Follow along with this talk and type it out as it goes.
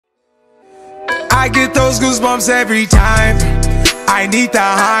I get those goosebumps every time. I need the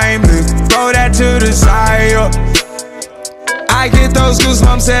Heimlich, throw that to the side. I get those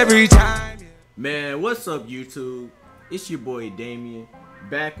goosebumps every time. Man, what's up YouTube? It's your boy Damien,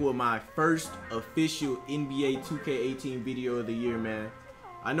 back with my first official NBA 2K18 video of the year, man.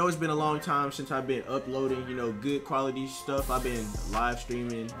 I know it's been a long time since I've been uploading, good quality stuff. I've been live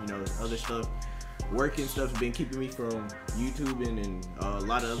streaming, other stuff. Working stuff's been keeping me from YouTube and a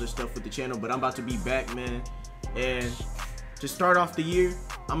lot of other stuff with the channel, but I'm about to be back, man. And to start off the year,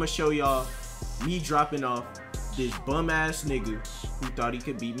 I'm gonna show y'all me dropping off this bum ass nigga who thought he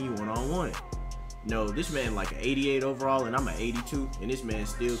could beat me one-on-one. No, this man like an 88 overall and I'm an 82, and this man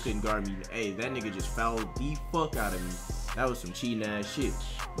still couldn't guard me. Hey, that nigga just fouled the fuck out of me. That was some cheating ass shit.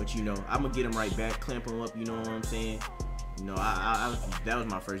 But I'm gonna get him right back, clamp him up, you know what I'm saying? That was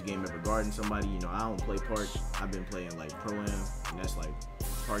my first game ever guarding somebody. I don't play park. I've been playing like Pro-Am, and that's like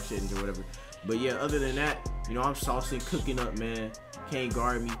park settings or whatever. But yeah, other than that, I'm saucing, cooking up, man. Can't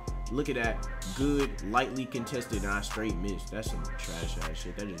guard me. Look at that. Good, lightly contested, and I straight missed. That's some trash ass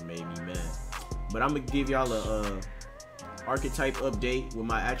shit. That just made me mad. But I'm gonna give y'all a archetype update with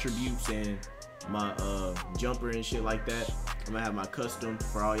my attributes and my jumper and shit like that. I'm gonna have my custom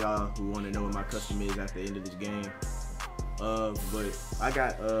for all y'all who want to know what my custom is at the end of this game. But I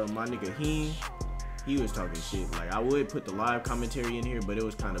got my nigga he was talking shit. Like, I would put the live commentary in here, but it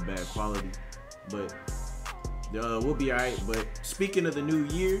was kind of bad quality. But we'll be alright. But speaking of the new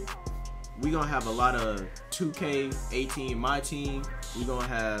year, we gonna have a lot of 2K18 my team. We gonna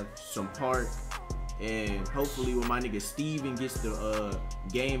have some park, and hopefully when my nigga Steven gets the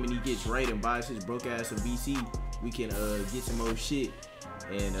game and he gets right and buys his broke ass a VC, we can get some old shit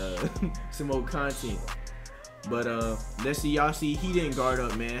and some old content. But let's see, y'all see he didn't guard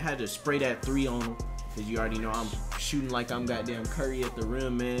up, man. I had to spray that 3 on him, cause you already know I'm shooting like I'm goddamn Curry at the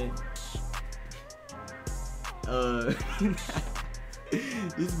rim, man.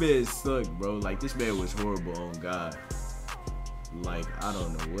 This man sucked, bro. Like, this man was horrible on God. Like, I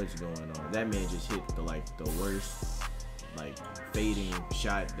don't know what's going on. That man just hit the worst like fading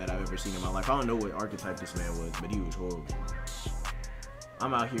shot that I've ever seen in my life. I don't know what archetype this man was, but he was horrible.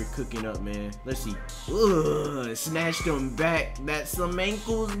 I'm out here cooking up, man. Let's see. Ugh, snatched him back. That's some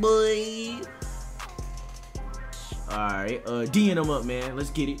ankles, boy. Alright, D'ing him up, man. Let's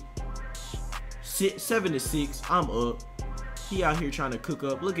get it. 7-6. I'm up. He out here trying to cook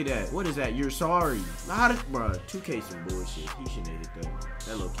up. Look at that. What is that? You're sorry. How did, bro? 2K some bullshit. He shouldn't have hit that.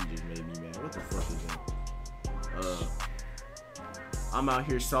 That low key just made me mad. What the fuck is that? I'm out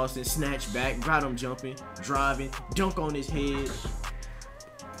here saucing, snatch back, got him jumping, driving, dunk on his head.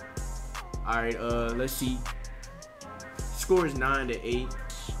 Alright, let's see. Score is 9-8.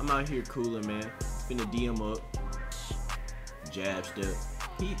 I'm out here cooling, man. Finna D him up. Jab step.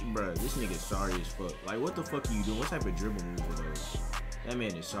 Bruh, this nigga's sorry as fuck. Like, what the fuck are you doing? What type of dribble moves are those? That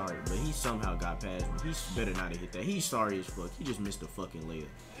man is sorry, but he somehow got past me. He's better not have hit that. He's sorry as fuck. He just missed a fucking layup.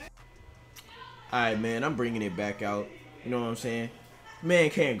 Alright, man, I'm bringing it back out. You know what I'm saying? Man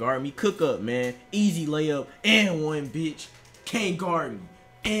can't guard me. Cook up, man. Easy layup and one, bitch. Can't guard me.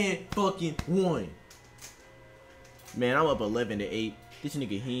 And fucking one. Man, I'm up 11-8. This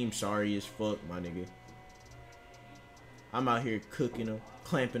nigga sorry as fuck, my nigga. I'm out here cooking him,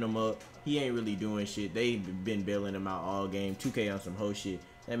 clamping him up. He ain't really doing shit. They've been bailing him out all game. 2K on some whole shit.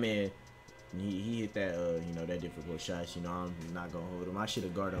 That man, he hit that that difficult shots. I'm not gonna hold him. I should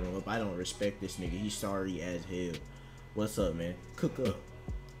have guarded him up. I don't respect this nigga. He's sorry as hell. What's up, man? Cook up.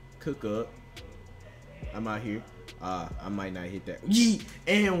 Cook up. I'm out here. I might not hit that. Yeet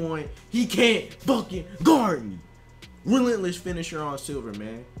and one. He can't fucking guard me. Relentless finisher on silver,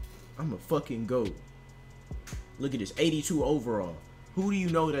 man. I'm a fucking GOAT. Look at this, 82 overall. Who do you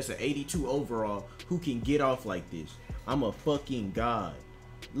know that's an 82 overall who can get off like this? I'm a fucking god.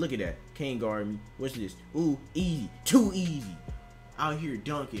 Look at that. Can't guard me. What's this? Ooh, easy. Too easy. Out here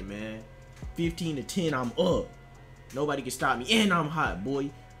dunking, man. 15-10, I'm up. Nobody can stop me. And I'm hot, boy.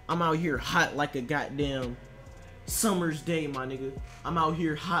 I'm out here hot like a goddamn summer's day, my nigga. I'm out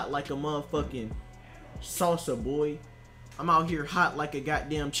here hot like a motherfucking salsa, boy. I'm out here hot like a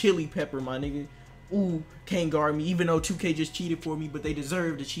goddamn chili pepper, my nigga. Ooh, can't guard me, even though 2K just cheated for me, but they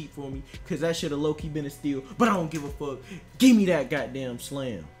deserve to cheat for me, because that should have low-key been a steal, but I don't give a fuck. Give me that goddamn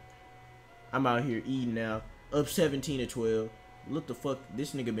slam. I'm out here eating now, up 17-12. Look the fuck,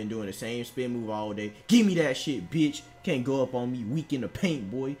 this nigga been doing the same spin move all day. Give me that shit, bitch. Can't go up on me, weak in the paint,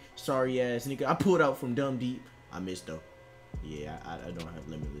 boy. Sorry ass nigga. I pulled out from dumb deep. I missed though. Yeah, I don't have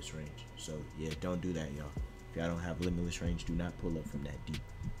limitless range. So yeah, don't do that, y'all. If y'all don't have limitless range, do not pull up from that deep.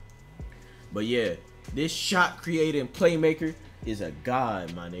 But yeah, this shot creating playmaker is a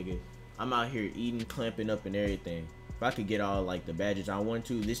god, my nigga. I'm out here eating, clamping up, and everything. If I could get all like the badges I want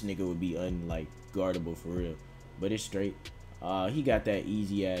to, this nigga would be guardable for real. But it's straight. He got that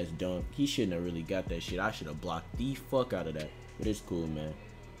easy ass dunk. He shouldn't have really got that shit. I should have blocked the fuck out of that. But it's cool, man.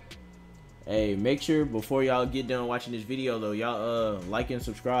 Hey, make sure before y'all get done watching this video though, y'all like and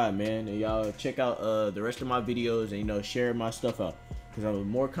subscribe, man, and y'all check out the rest of my videos, and you know, share my stuff out, because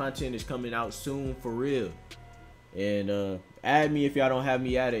more content is coming out soon for real. And add me if y'all don't have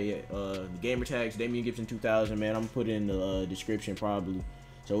me added yet. The gamer tags DamienGibson2000, man. I'm gonna put it in the description probably.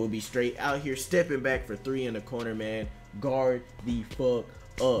 So we'll be straight out here stepping back for 3 in the corner, man. Guard the fuck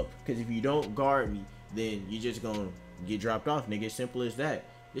up, because if you don't guard me, then you're just gonna get dropped off, nigga. Simple as that.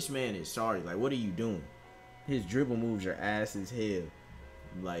 This man is sorry. Like, what are you doing? His dribble moves are ass as hell.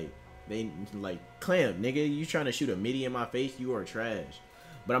 Like, they like clamp, nigga. You trying to shoot a midi in my face? You are trash.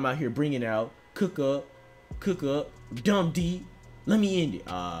 But I'm out here bringing out cook up, dumb deep. Let me end it.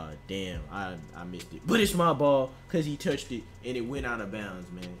 Ah, damn, I missed it. But it's my ball because he touched it and it went out of bounds,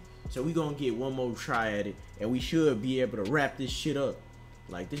 man. So we gonna get one more try at it, and we should be able to wrap this shit up.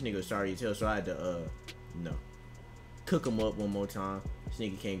 Like, this nigga was sorry as hell, so I had to no. Cook him up one more time. This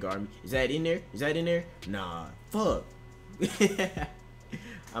nigga can't guard me. Is that in there? Is that in there? Nah. Fuck.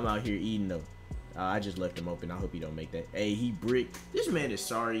 I'm out here eating though. I just left him open. I hope he don't make that. Hey, he bricked. This man is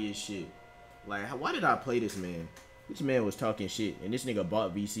sorry as shit. Like, why did I play this man? This man was talking shit, and this nigga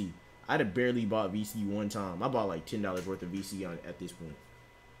bought VC. I'd have barely bought VC one time. I bought like $10 worth of VC at this point.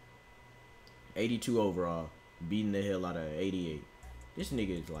 82 overall. Beating the hell out of 88. This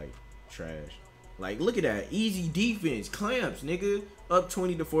nigga is like trash. Like, look at that. Easy defense. Clamps, nigga. Up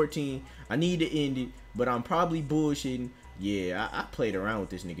 20-14. I need to end it, but I'm probably bullshitting. Yeah, I played around with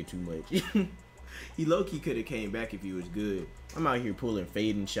this nigga too much. He low-key could have came back if he was good. I'm out here pulling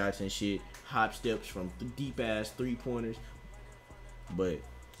fading shots and shit. Hop steps from deep-ass three-pointers. But,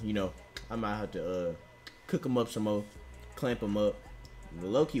 you know, I might have to cook him up some more. Clamp him up.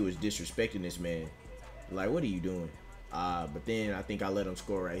 Low-key was disrespecting this man. Like, what are you doing? But then I think I let him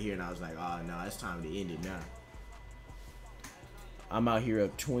score right here, and I was like, oh, no, it's time to end it now. I'm out here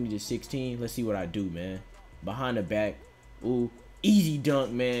up 20-16. Let's see what I do, man. Behind the back. Ooh, easy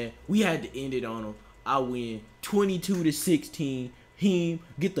dunk, man. We had to end it on him. I win 22-16. Him,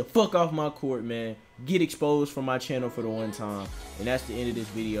 get the fuck off my court, man. Get exposed from my channel for the one time. And that's the end of this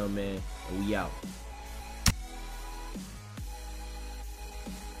video, man. And we out.